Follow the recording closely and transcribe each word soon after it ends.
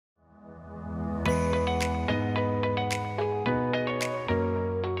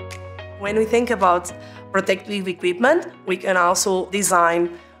When we think about protective equipment, we can also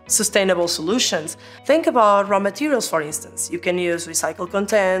design sustainable solutions. Think about raw materials, for instance. You can use recycled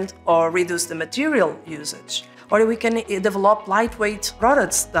content or reduce the material usage. Or we can develop lightweight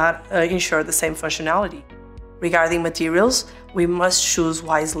products that ensure the same functionality. Regarding materials, we must choose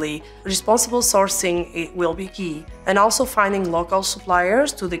wisely. Responsible sourcing will be key, and also finding local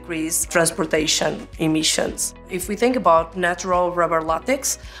suppliers to decrease transportation emissions. If we think about natural rubber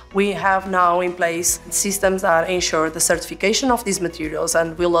latex, we have now in place systems that ensure the certification of these materials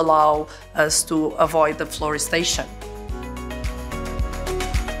and will allow us to avoid deforestation.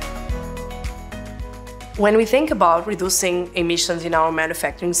 When we think about reducing emissions in our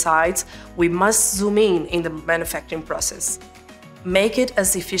manufacturing sites, we must zoom in the manufacturing process. Make it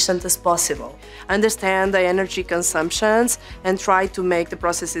as efficient as possible. Understand the energy consumptions and try to make the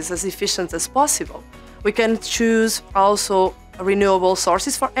processes as efficient as possible. We can choose also renewable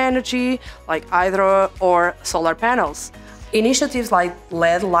sources for energy, like hydro or solar panels. Initiatives like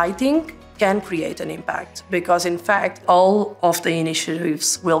LED lighting can create an impact because, in fact, all of the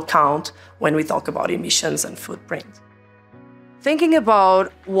initiatives will count when we talk about emissions and footprint. Thinking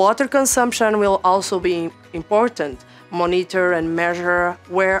about water consumption will also be important. Monitor and measure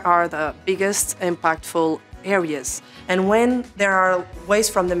where are the biggest impactful areas. And when there are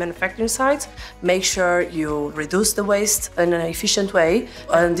waste from the manufacturing sites, make sure you reduce the waste in an efficient way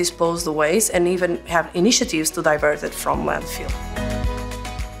and dispose the waste, and even have initiatives to divert it from landfill.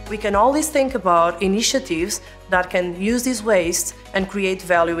 We can always think about initiatives that can use this waste and create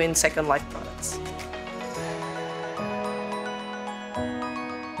value in second life products.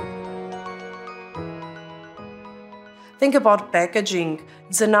 Think about packaging.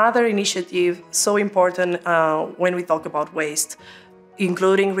 It's another initiative so important when we talk about waste,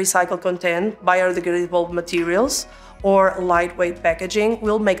 including recycled content, biodegradable materials, or lightweight packaging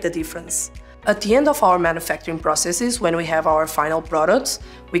will make the difference. At the end of our manufacturing processes, when we have our final products,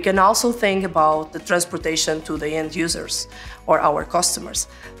 we can also think about the transportation to the end users or our customers.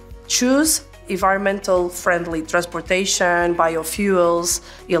 Choose environmental friendly transportation, biofuels,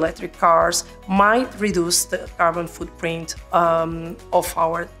 electric cars might reduce the carbon footprint of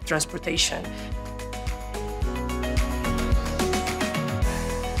our transportation.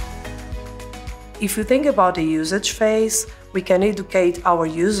 If you think about the usage phase, we can educate our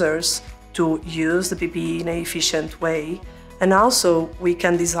users to use the PPE in an efficient way, and also we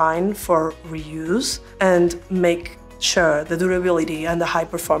can design for reuse and make sure the durability and the high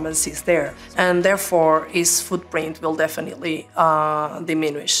performance is there, and therefore its footprint will definitely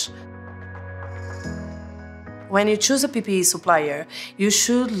diminish. When you choose a PPE supplier, you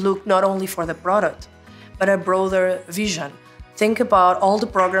should look not only for the product, but a broader vision. Think about all the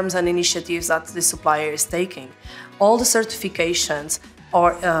programs and initiatives that the supplier is taking, all the certifications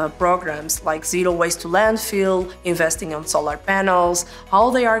or programs like zero waste to landfill, investing on solar panels, how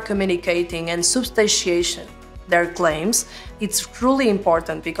they are communicating and substantiation their claims. It's truly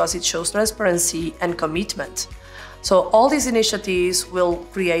important because it shows transparency and commitment. So all these initiatives will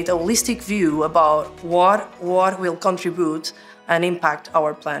create a holistic view about what will contribute and impact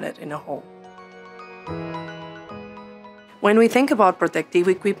our planet in a whole. When we think about protective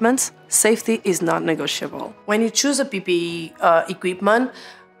equipment, safety is not negotiable. When you choose a PPE equipment,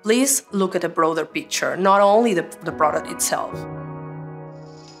 please look at a broader picture, not only the product itself.